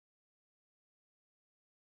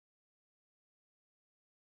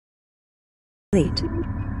Complete.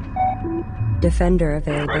 Defender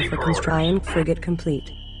available for construction. Frigate complete.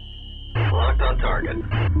 Locked on target.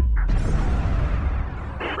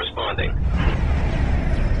 Responding.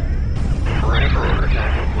 Ready for order.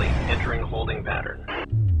 Attack complete. Entering holding pattern.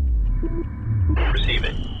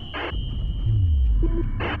 Receiving.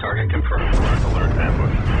 Target confirmed. Alert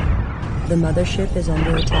ambush. The mothership is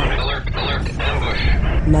under attack. Alert ambush.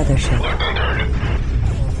 Mothership. Locked on target.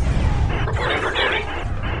 Reporting for duty.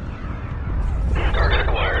 Target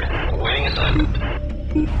acquired. Awaiting assignment.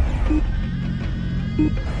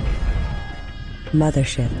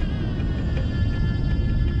 Mothership.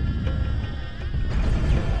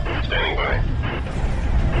 Standing by.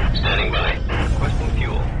 Standing by. Requesting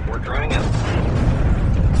fuel. We're drying out.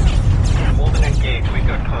 Hold and engage. We've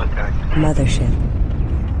got contact. Mothership.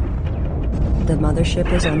 The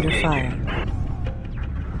mothership is under Engaging. fire.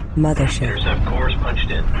 Mothership. Intercept course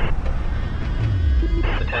punched in.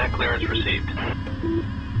 Attack clearance received.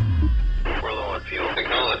 We're low on fuel.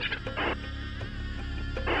 Acknowledged.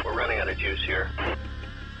 We're running out of juice here.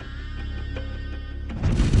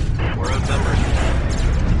 We're outnumbered.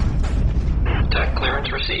 Attack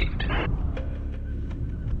clearance received.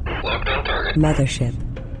 Locked on target. Mothership.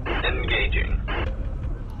 Engaging.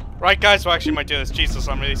 Right, guys, we actually might do this. Jesus,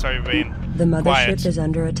 I'm really sorry for being The mothership quiet. is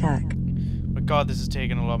under attack. But God, this is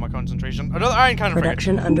taking a lot of my concentration. Another iron cannon frigate.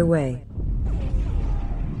 Production underway.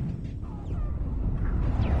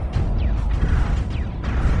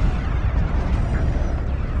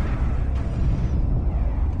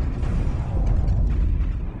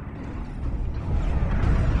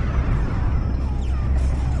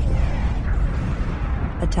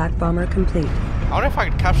 Attack bomber complete. I wonder if I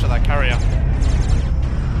could capture that carrier.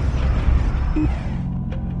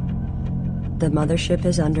 The mothership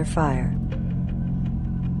is under fire.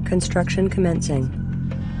 Construction commencing.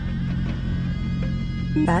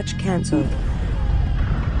 Batch cancelled.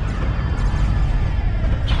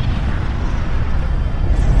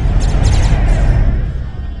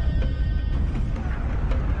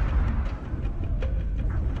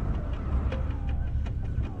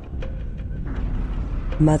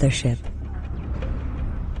 Mothership.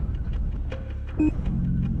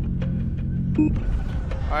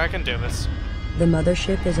 I can do this. The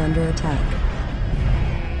mothership is under attack.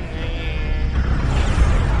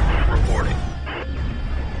 Reporting.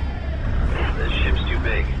 This ship's too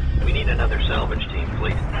big. We need another salvage team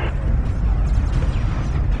fleet.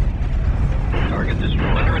 Target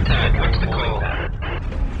destroyed. Under attack. What's the call?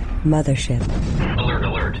 Mothership.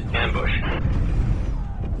 Alert. Ambush.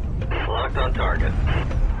 Locked on target.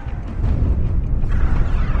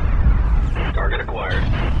 Target acquired.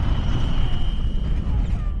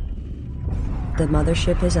 The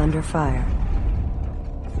mothership is under fire.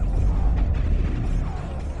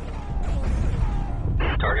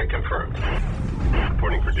 Target confirmed.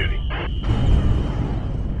 Reporting for duty.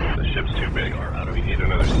 The ship's too big. How do we need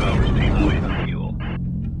another salvage team fleet of fuel?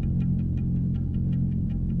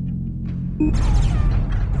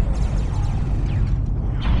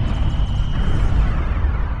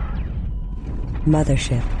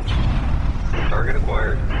 Mothership. Target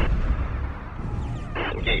acquired.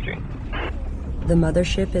 Engaging. The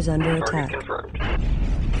mothership is under Target attack. confirmed.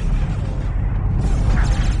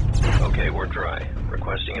 Okay, we're dry.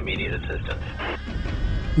 Requesting immediate assistance.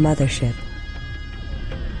 Mothership.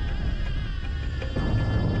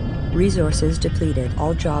 Resources depleted.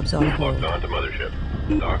 All jobs on hold. Locked on to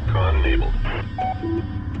mothership. Dock con enabled.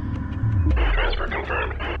 Transfer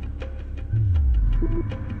confirmed.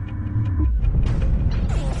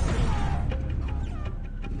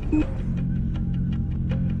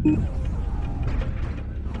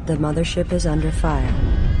 The mothership is under fire.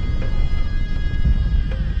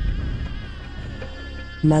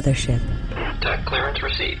 Mothership. Attack clearance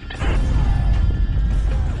received.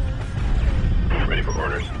 Ready for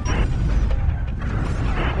orders.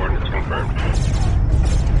 Coordinates confirmed.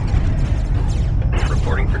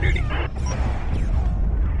 Reporting for duty.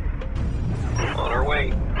 On our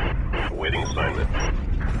way. Awaiting assignment.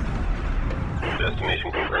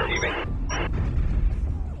 Destination confirmed. Receiving.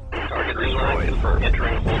 Target destroyed. Confirmed.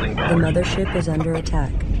 Entering holding The pattern. mothership is under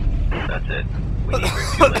attack. That's it. We need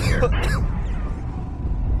refueling here.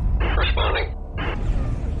 Responding.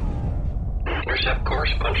 Intercept course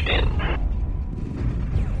punched in.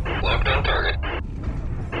 Locked on target.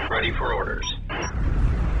 Ready for orders.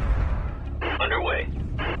 Underway.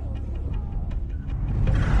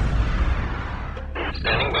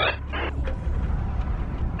 Standing by.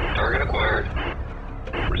 Target acquired.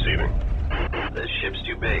 Receiving. This ship's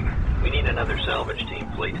too big. We need another salvage team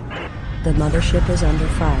fleet. The mothership is under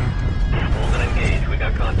fire. Hold and engage. We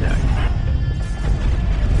got contact.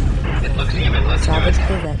 It looks even. Let's do Salvage it.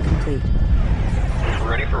 corvette complete. We're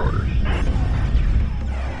ready for orders.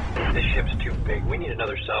 This ship's too big. We need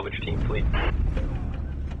another salvage team fleet.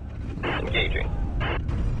 Engaging.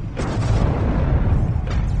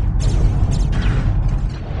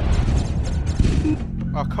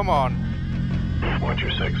 Oh, come on.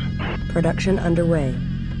 126. Production underway.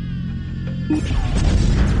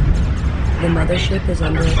 The mothership is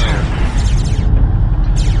under attack.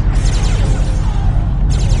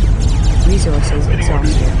 Resources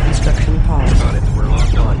exhausted. Construction paused. Got it. We're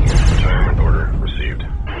locked on here. Retirement order received.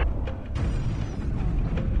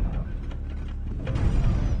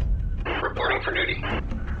 Reporting for duty.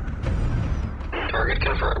 Target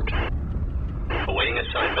confirmed. Awaiting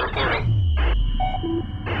assignment. Reporting.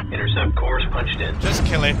 Intercept course punched in. Just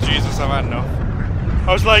kill it, Jesus, I've had enough.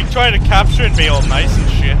 I was like trying to capture it and be all nice and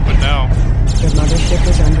shit, but no. The mothership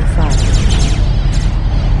is under fire.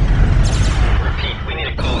 Repeat, we need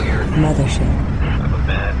a call here. Mothership. I have a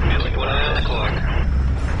bad feeling. One eye on the clock.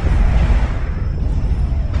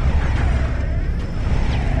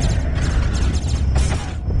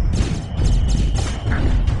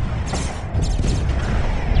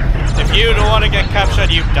 If you don't want to get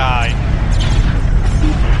captured, you die.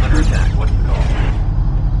 Under attack. What's the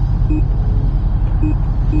call?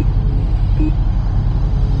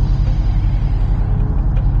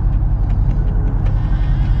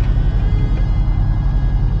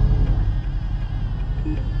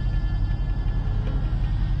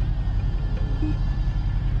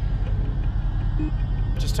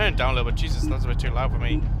 Just turn it down a little bit. Jesus, that's a bit too loud for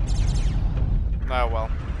me. Oh well.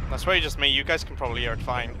 That's probably just me. You guys can probably hear it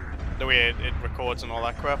fine. The way it records and all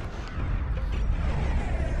that crap.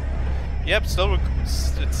 Yep,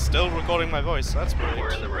 it's still recording my voice. That's brilliant.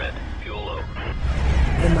 We're in the red. Fuel low.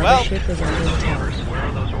 The mothership is under attack. Where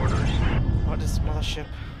are those orders? What is mothership?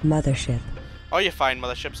 Mothership. Oh, you're fine,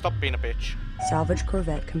 mothership. Stop being a bitch. Salvage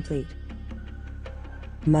corvette complete.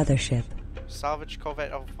 Mothership. Salvage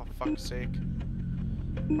corvette. Oh, for fuck's sake.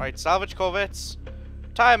 Right, salvage corvettes.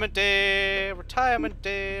 Retirement day. Retirement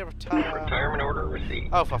day. Retire. Retirement order received.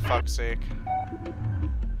 Oh, for fuck's sake.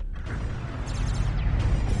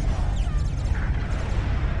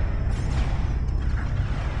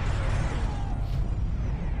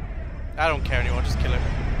 I don't care anymore, just kill it.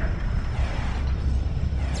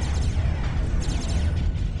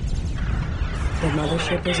 The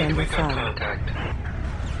mothership is under We've got fire. contact.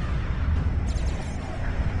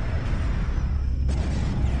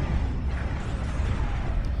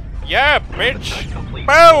 Yeah, bitch! Complete.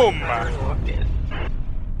 Boom! Locked in.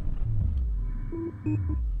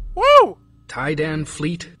 Woo! Tidan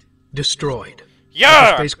fleet destroyed.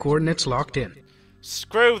 Yeah! Space coordinates locked in.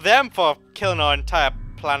 Screw them for killing our entire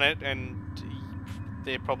planet, and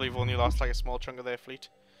they probably have only lost like a small chunk of their fleet.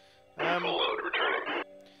 Full load returning.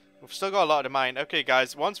 We've still got a lot to mine. Okay,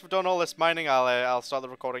 guys, once we've done all this mining, I'll start the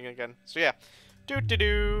recording again. So yeah,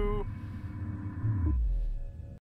 doo.